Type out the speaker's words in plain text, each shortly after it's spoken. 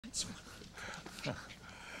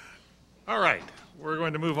All right, we're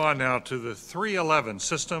going to move on now to the 311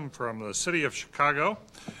 system from the city of Chicago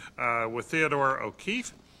with Theodore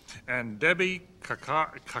O'Keefe and Debbie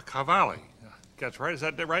Cacavalli. That's right. Is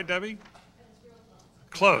that right, Debbie?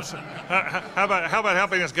 Close. How about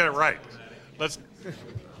helping us get it right?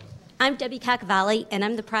 I'm Debbie Cacavalli, and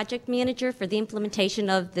I'm the project manager for the implementation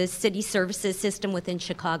of the city services system within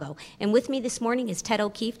Chicago. And with me this morning is Ted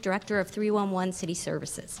O'Keefe, director of 311 City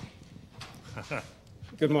Services.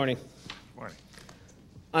 Good morning. Morning.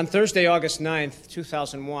 On Thursday, August 9th,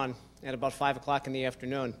 2001, at about 5 o'clock in the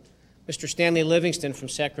afternoon, Mr. Stanley Livingston from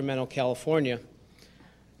Sacramento, California,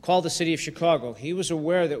 called the city of Chicago. He was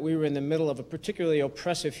aware that we were in the middle of a particularly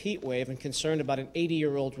oppressive heat wave and concerned about an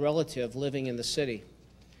 80-year-old relative living in the city.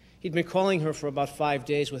 He'd been calling her for about 5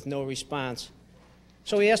 days with no response.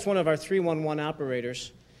 So he asked one of our 311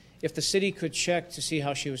 operators if the city could check to see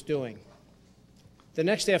how she was doing. The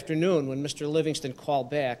next afternoon, when Mr. Livingston called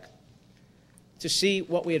back to see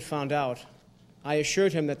what we had found out, I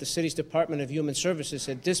assured him that the city's Department of Human Services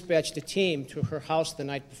had dispatched a team to her house the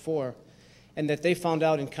night before, and that they found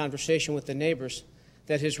out in conversation with the neighbors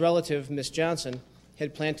that his relative, Miss Johnson,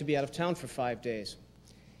 had planned to be out of town for 5 days.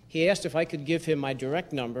 He asked if I could give him my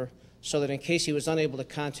direct number so that in case he was unable to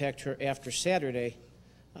contact her after Saturday,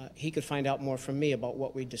 he could find out more from me about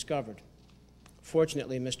what we discovered.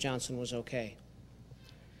 Fortunately, Miss Johnson was okay.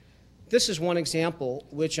 This is one example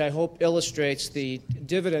which I hope illustrates the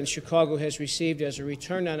dividends Chicago has received as a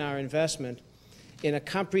return on our investment in a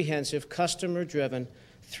comprehensive, customer-driven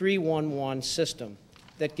 311 system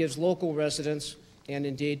that gives local residents, and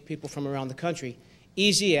indeed people from around the country,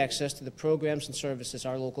 easy access to the programs and services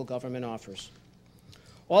our local government offers.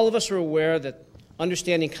 All of us are aware that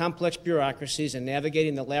understanding complex bureaucracies and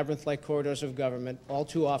navigating the labyrinth-like corridors of government all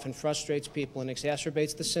too often frustrates people and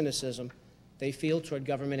exacerbates the cynicism they feel toward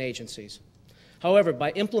government agencies. However,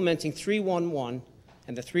 by implementing 311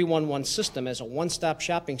 and the 311 system as a one-stop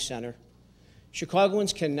shopping center,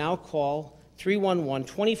 Chicagoans can now call 311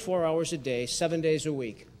 24 hours a day, 7 days a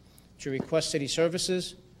week to request city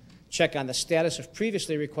services, check on the status of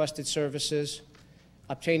previously requested services,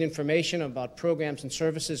 obtain information about programs and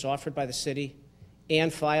services offered by the city,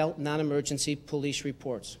 and file non-emergency police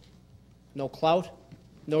reports. No clout,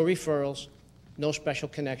 no referrals, no special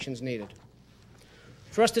connections needed.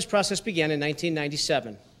 For us, this process began in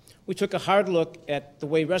 1997. We took a hard look at the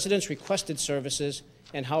way residents requested services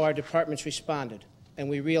and how our departments responded, and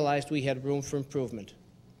we realized we had room for improvement.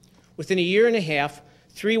 Within a year and a half,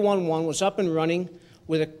 311 was up and running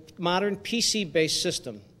with a modern PC-based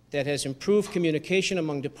system that has improved communication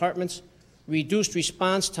among departments, reduced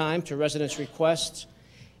response time to residents' requests,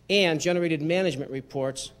 and generated management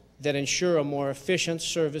reports that ensure a more efficient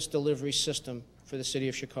service delivery system for the city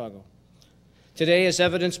of Chicago. Today, as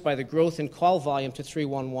evidenced by the growth in call volume to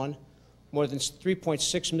 311, more than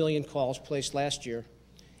 3.6 million calls placed last year,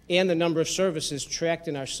 and the number of services tracked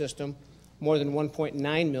in our system, more than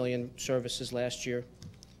 1.9 million services last year,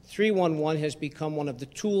 311 has become one of the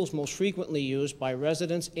tools most frequently used by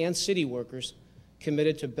residents and city workers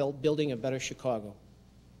committed to building a better Chicago.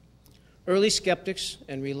 Early skeptics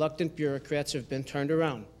and reluctant bureaucrats have been turned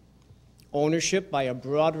around. Ownership by a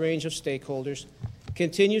broad range of stakeholders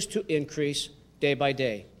continues to increase day by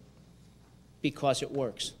day because it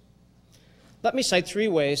works. Let me cite 3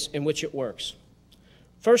 ways in which it works.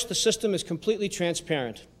 First, the system is completely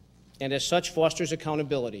transparent and as such fosters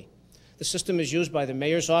accountability. The system is used by the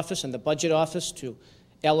mayor's office and the budget office to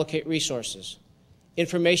allocate resources.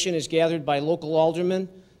 Information is gathered by local aldermen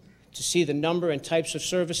to see the number and types of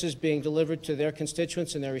services being delivered to their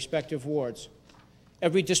constituents in their respective wards.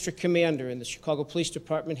 Every district commander in the Chicago Police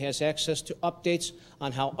Department has access to updates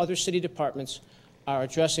on how other city departments are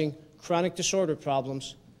addressing chronic disorder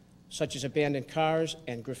problems such as abandoned cars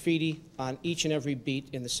and graffiti on each and every beat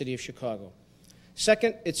in the city of Chicago.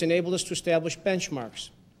 Second, it's enabled us to establish benchmarks.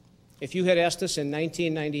 If you had asked us in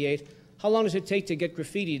 1998, how long does it take to get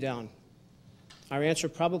graffiti down? Our answer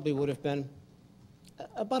probably would have been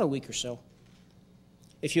about a week or so.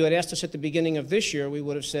 If you had asked us at the beginning of this year, we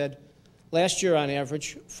would have said, last year on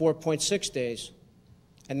average, 4.6 days,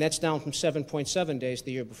 and that's down from 7.7 days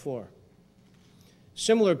the year before.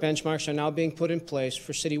 Similar benchmarks are now being put in place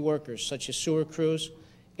for city workers, such as sewer crews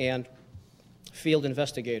and field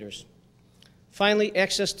investigators. Finally,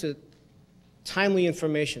 access to timely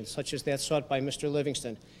information, such as that sought by Mr.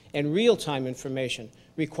 Livingston, and real-time information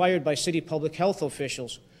required by city public health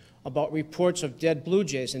officials about reports of dead blue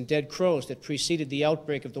jays and dead crows that preceded the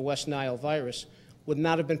outbreak of the West Nile virus would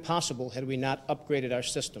not have been possible had we not upgraded our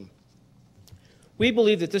system. We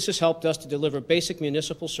believe that this has helped us to deliver basic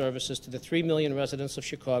municipal services to the 3 million residents of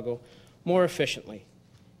Chicago more efficiently.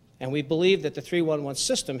 And we believe that the 311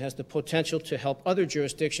 system has the potential to help other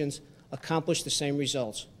jurisdictions accomplish the same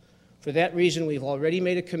results. For that reason, we've already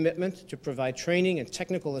made a commitment to provide training and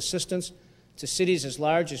technical assistance to cities as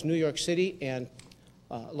large as New York City and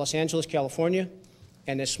Los Angeles, California,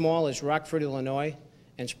 and as small as Rockford, Illinois,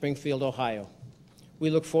 and Springfield, Ohio.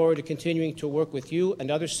 We look forward to continuing to work with you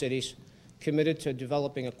and other cities committed to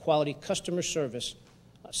developing a quality customer service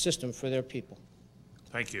system for their people.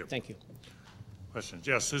 Thank you. Thank you. Questions?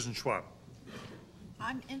 Yes, Susan Schwab.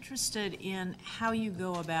 I'm interested in how you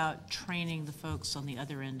go about training the folks on the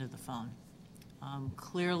other end of the phone.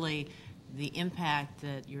 Clearly, the impact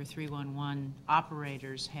that your 311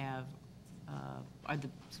 operators have are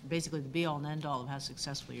basically the be-all and end-all of how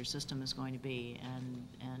successful your system is going to be.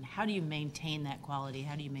 And how do you maintain that quality?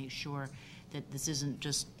 How do you make sure that this isn't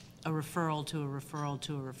just a referral to a referral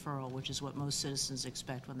to a referral, which is what most citizens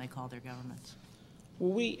expect when they call their governments?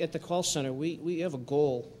 Well, we, at the call center, we have a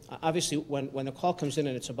goal. Obviously, when a call comes in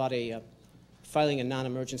and it's about filing a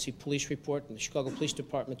non-emergency police report in the Chicago Police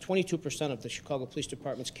Department, 22% of the Chicago Police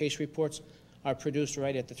Department's case reports are produced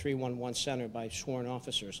right at the 311 center by sworn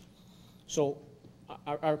officers. So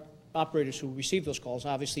our operators who receive those calls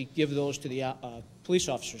obviously give those to the police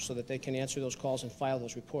officers so that they can answer those calls and file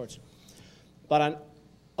those reports. But on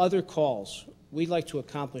other calls, we'd like to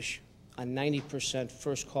accomplish a 90%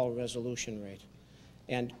 first call resolution rate.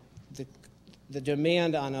 And the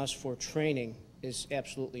demand on us for training is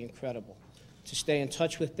absolutely incredible. To stay in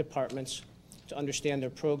touch with departments, to understand their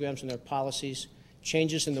programs and their policies,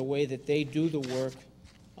 changes in the way that they do the work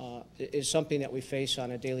is something that we face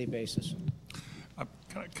on a daily basis.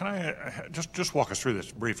 Can I just walk us through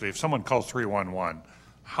this briefly? If someone calls 311,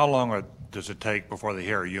 how long does it take before they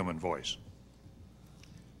hear a human voice?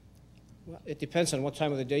 Well, it depends on what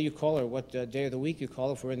time of the day you call or what day of the week you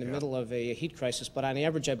call if we're in the middle of a heat crisis. But on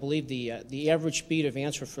average, I believe the average speed of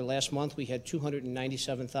answer for last month, we had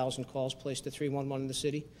 297,000 calls placed to 311 in the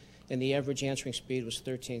city, and the average answering speed was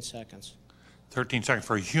 13 seconds. 13 seconds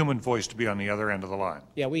for a human voice to be on the other end of the line.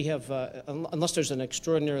 Yeah, we have, unless there's an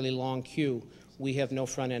extraordinarily long queue, we have no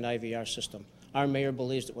front-end IVR system. Our mayor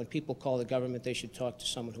believes that when people call the government, they should talk to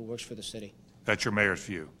someone who works for the city. That's your mayor's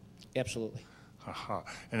view? Absolutely. Uh-huh.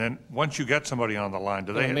 And then once you get somebody on the line,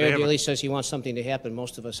 do they? Mayor Daley says he wants something to happen.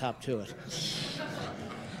 Most of us hop to it.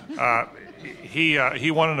 He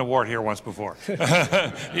won an award here once before.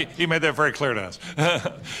 he made that very clear to us.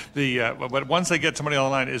 But once they get somebody on the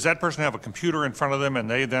line, does that person have a computer in front of them and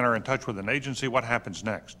they then are in touch with an agency? What happens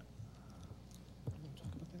next?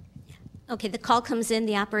 Okay, the call comes in,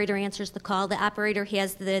 the operator answers the call. The operator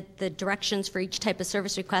has the directions for each type of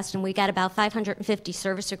service request, and we got about 550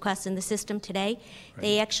 service requests in the system today. Right.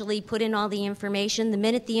 They actually put in all the information. The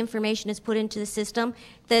minute the information is put into the system,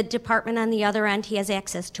 the department on the other end has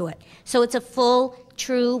access to it. So it's a full,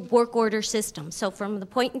 true work order system. So from the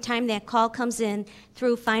point in time that call comes in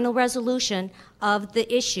through final resolution of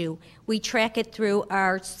the issue, we track it through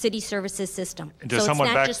our city services system. So it's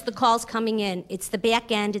not just the calls coming in, it's the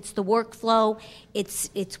back end, it's the workflow,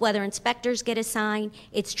 it's whether inspectors get assigned,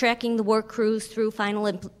 it's tracking the work crews through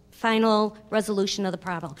final resolution of the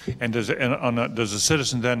problem. And does the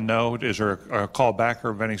citizen then know, is there a call back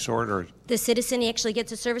of any sort? Or the citizen actually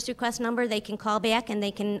gets a service request number, they can call back and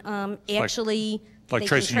they can actually... Like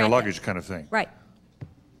tracing your luggage kind of thing. Right.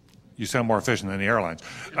 You sound more efficient than the airlines.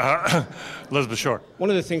 Elizabeth Short. One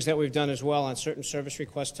of the things that we've done as well on certain service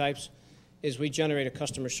request types is we generate a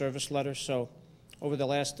customer service letter. So over the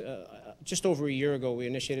last, just over a year ago, we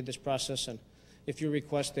initiated this process. And if you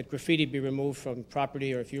request that graffiti be removed from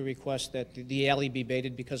property, or if you request that the alley be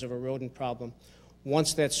baited because of a rodent problem,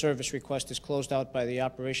 once that service request is closed out by the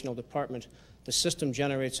operational department, the system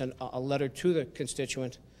generates a letter to the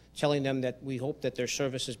constituent telling them that we hope that their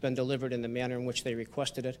service has been delivered in the manner in which they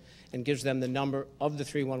requested it, and gives them the number of the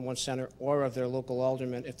 311 center or of their local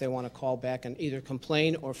alderman if they want to call back and either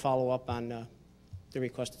complain or follow up on the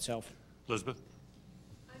request itself. Elizabeth?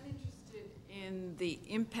 I'm interested in the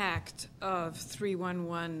impact of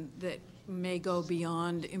 311 that may go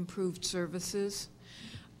beyond improved services.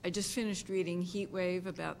 I just finished reading Heat Wave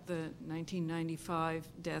about the 1995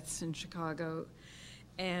 deaths in Chicago,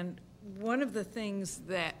 and one of the things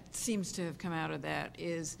that seems to have come out of that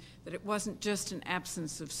is that it wasn't just an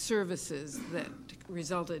absence of services that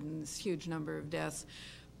resulted in this huge number of deaths,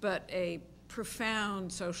 but a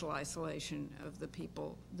profound social isolation of the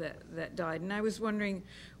people that died. And I was wondering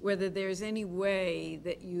whether there's any way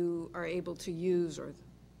that you are able to use, or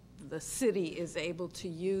the city is able to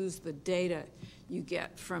use, the data you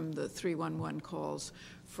get from the 311 calls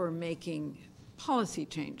for making policy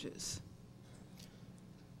changes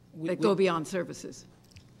that go beyond services.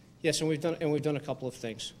 Yes, and we've done a couple of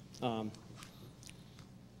things.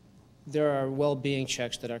 There are well-being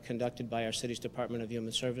checks that are conducted by our city's Department of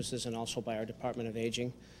Human Services and also by our Department of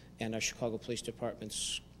Aging and our Chicago Police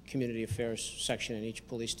Department's Community Affairs section in each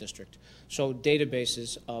police district. So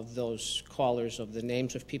databases of those callers, of the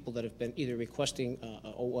names of people that have been either requesting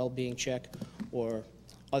a well-being check or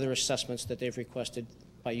other assessments that they've requested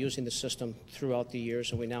by using the system throughout the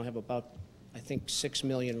years, and we now have about, I think, 6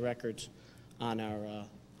 million records on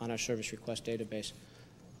our service request database.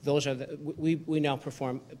 Those are we now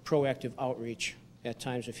perform proactive outreach at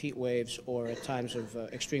times of heat waves or at times of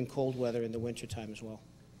extreme cold weather in the wintertime as well.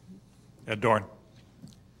 Ed Dorn.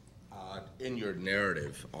 In your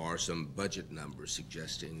narrative are some budget numbers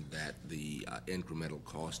suggesting that the incremental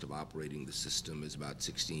cost of operating the system is about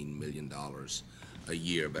 $16 million a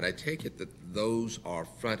year. But I take it that those are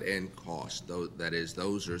front-end costs. That is,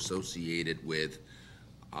 those are associated with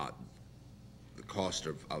the cost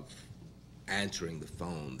of answering the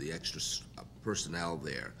phone, the extra personnel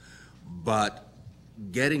there. But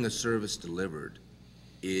getting a service delivered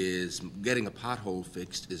getting a pothole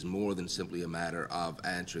fixed is more than simply a matter of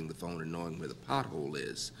answering the phone and knowing where the pothole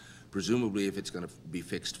is. Presumably, if it's going to be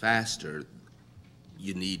fixed faster,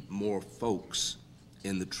 you need more folks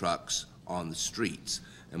in the trucks on the streets.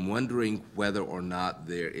 I'm wondering whether or not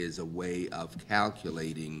there is a way of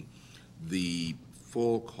calculating the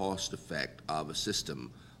full cost effect of a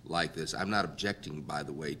system like this. I'm not objecting, by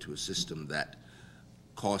the way, to a system that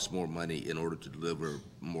costs more money in order to deliver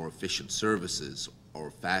more efficient services or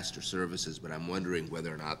faster services, but I'm wondering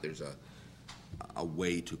whether or not there's a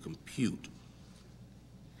way to compute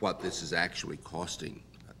what this is actually costing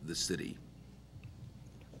the city.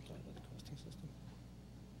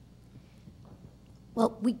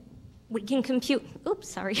 Well, we can compute, oops,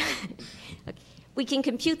 sorry. Okay. We can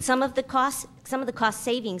compute some of the cost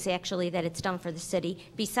savings, actually, that it's done for the city,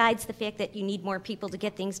 besides the fact that you need more people to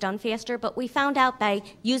get things done faster. But we found out by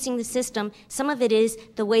using the system, some of it is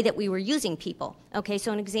the way that we were using people. Okay,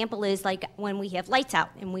 so an example is like when we have lights out,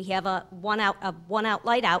 and we have a one out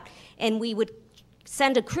light out, and we would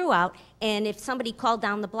send a crew out, and if somebody called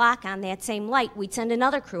down the block on that same light, we'd send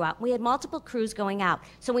another crew out. We had multiple crews going out.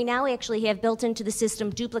 So we now actually have built into the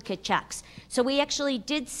system duplicate checks. So we actually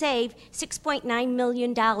did save $6.9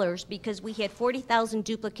 million because we had 40,000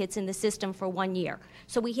 duplicates in the system for 1 year.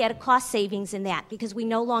 So we had a cost savings in that because we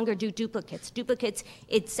no longer do duplicates. Duplicates,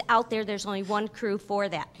 it's out there, there's only one crew for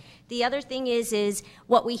that. The other thing is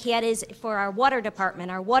what we had is for our water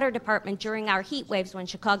department. Our water department, during our heat waves when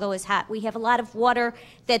Chicago is hot, we have a lot of water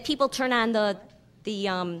that people turn on the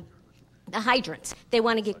hydrants. They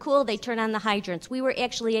want to get cool, they turn on the hydrants. We were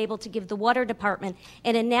actually able to give the water department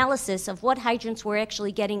an analysis of what hydrants were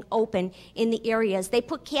actually getting open in the areas. They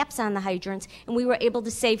put caps on the hydrants, and we were able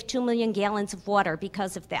to save 2 million gallons of water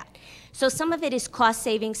because of that. So some of it is cost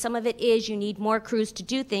saving, some of it is you need more crews to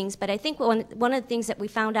do things, but I think one of the things that we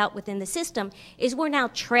found out within the system is we're now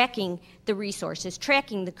tracking the resources,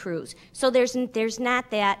 tracking the crews. So there's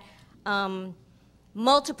not that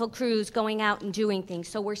multiple crews going out and doing things.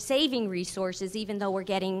 So we're saving resources even though we're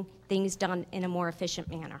getting things done in a more efficient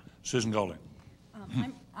manner. Susan Golding.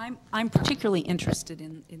 I'm particularly interested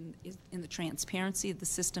in the transparency of the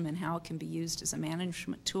system and how it can be used as a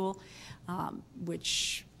management tool,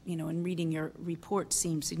 which, you know, in reading your report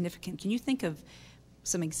seems significant. Can you think of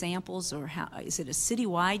some examples, or how is it a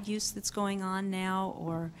citywide use that's going on now,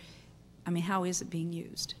 or, I mean, how is it being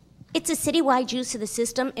used? It's a citywide use of the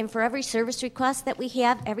system, and for every service request that we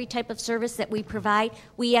have, every type of service that we provide,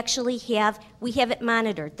 we actually have it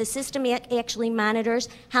monitored. The system actually monitors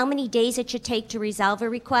how many days it should take to resolve a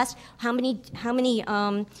request, how many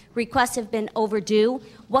requests have been overdue,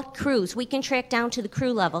 what crews. We can track down to the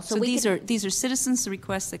crew level. So these are citizens'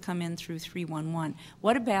 requests that come in through 311.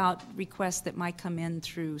 What about requests that might come in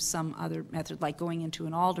through some other method, like going into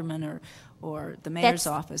an alderman or the mayor's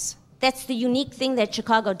office? That's the unique thing that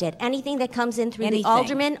Chicago did. Anything that comes in through the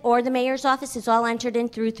alderman or the mayor's office is all entered in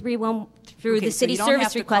through the city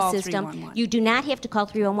service request system. You do not have to call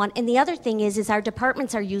 311. And the other thing is our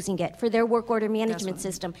departments are using it for their work order management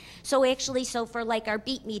system. So actually, for like our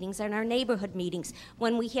beat meetings and our neighborhood meetings,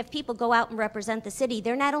 when we have people go out and represent the city,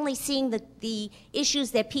 they're not only seeing the issues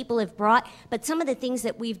that people have brought, but some of the things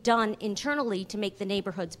that we've done internally to make the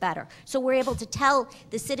neighborhoods better. So we're able to tell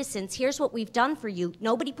the citizens, here's what we've done for you.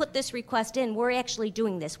 Nobody put this request in. We're actually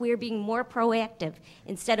doing this. We are being more proactive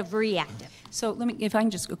instead of reactive. So let me, if I can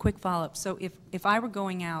just a quick follow-up. So if I were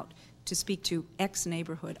going out to speak to X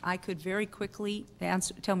neighborhood, I could very quickly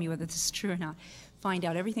tell me whether this is true or not, find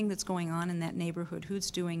out everything that's going on in that neighborhood,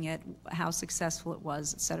 who's doing it, how successful it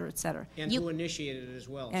was, et cetera, et cetera. And who initiated it as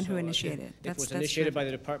well. And who So, initiated it. It was initiated by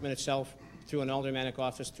the department itself, through an aldermanic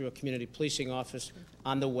office, through a community policing office,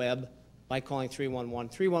 on the web, by calling 311.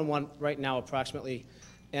 311 right now approximately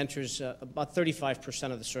enters about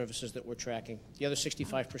 35% of the services that we're tracking. The other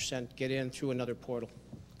 65% get in through another portal.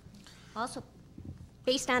 Also,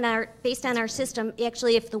 based on our system,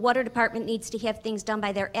 actually, if the water department needs to have things done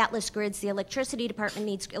by their Atlas grids, the electricity department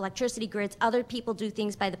needs electricity grids, other people do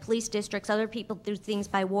things by the police districts, other people do things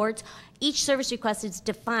by wards. Each service request is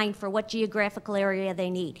defined for what geographical area they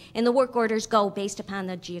need, and the work orders go based upon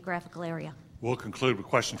the geographical area. We'll conclude with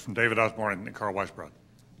questions from David Osborne and Carl Weisbrod.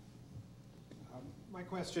 My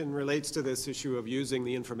question relates to this issue of using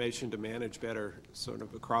the information to manage better, sort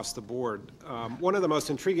of across the board. One of the most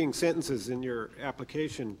intriguing sentences in your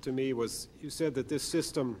application to me was you said that this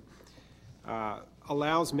system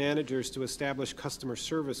allows managers to establish customer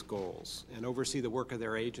service goals and oversee the work of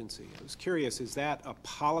their agency. I was curious, is that a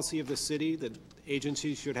policy of the city that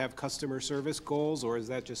agencies should have customer service goals, or is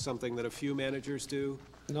that just something that a few managers do?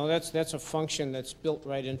 No, that's a function that's built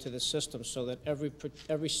right into the system so that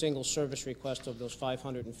every single service request of those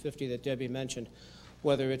 550 that Debbie mentioned,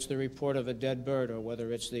 whether it's the report of a dead bird or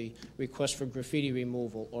whether it's the request for graffiti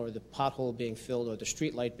removal or the pothole being filled or the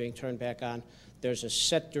street light being turned back on, there's a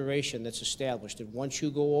set duration that's established. And once you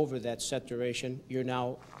go over that set duration, you're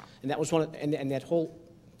now, and that was one of, and that whole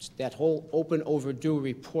open overdue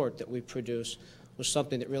report that we produce was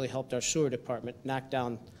something that really helped our sewer department knock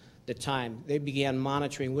down the time. They began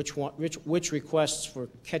monitoring which requests for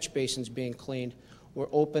catch basins being cleaned were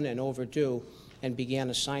open and overdue, and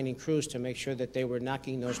began assigning crews to make sure that they were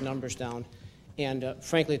knocking those numbers down. And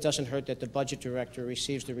frankly, it doesn't hurt that the budget director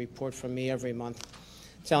receives the report from me every month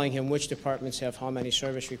telling him which departments have how many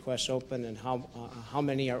service requests open and how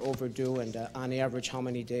many are overdue, and on average how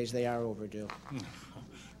many days they are overdue.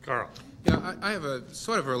 Carl. Yeah, I have a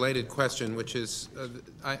sort of related question, which is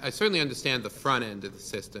I certainly understand the front end of the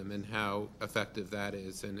system and how effective that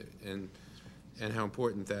is and how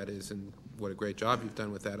important that is and what a great job you've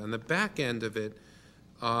done with that. On the back end of it,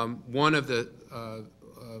 one of the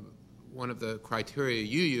criteria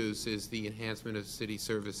you use is the enhancement of city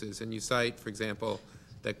services, and you cite, for example,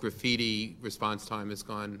 that graffiti response time has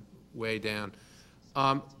gone way down.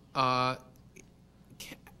 I'm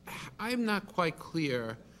not quite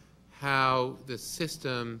clear how the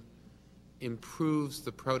system improves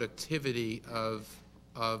the productivity of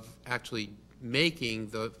actually making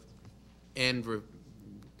the end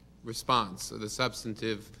response, or the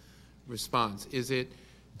substantive response. Is it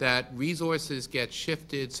that resources get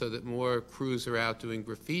shifted so that more crews are out doing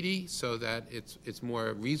graffiti, so that it's more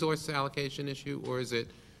a resource allocation issue, or is it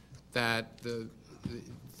that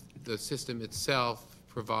the system itself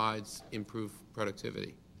provides improved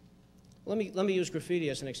productivity? Let me use graffiti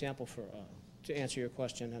as an example to answer your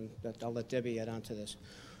question, and I'll let Debbie add on to this.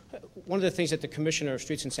 One of the things that the Commissioner of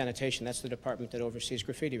Streets and Sanitation, that's the department that oversees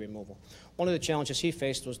graffiti removal, one of the challenges he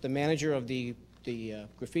faced was the manager of the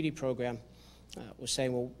graffiti program was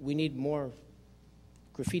saying, well, we need more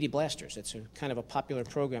graffiti blasters. It's kind of a popular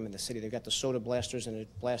program in the city. They've got the soda blasters, and it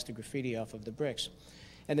blasts the graffiti off of the bricks.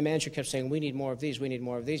 And the manager kept saying, we need more of these,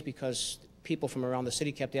 because people from around the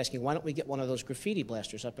city kept asking, why don't we get one of those graffiti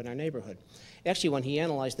blasters up in our neighborhood? Actually, when he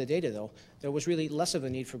analyzed the data, though, there was really less of a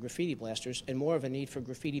need for graffiti blasters and more of a need for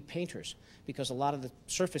graffiti painters, because a lot of the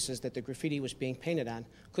surfaces that the graffiti was being painted on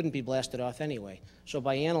couldn't be blasted off anyway. So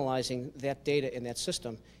by analyzing that data in that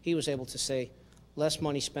system, he was able to say, less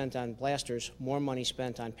money spent on blasters, more money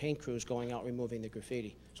spent on paint crews going out removing the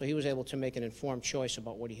graffiti. So he was able to make an informed choice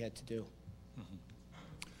about what he had to do.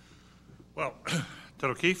 Well, Ted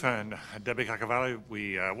O'Keefe and Debbie Cacavalli,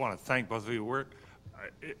 we want to thank both of you.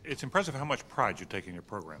 It's impressive how much pride you take in your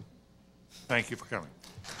program. Thank you for coming.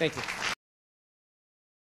 Thank you.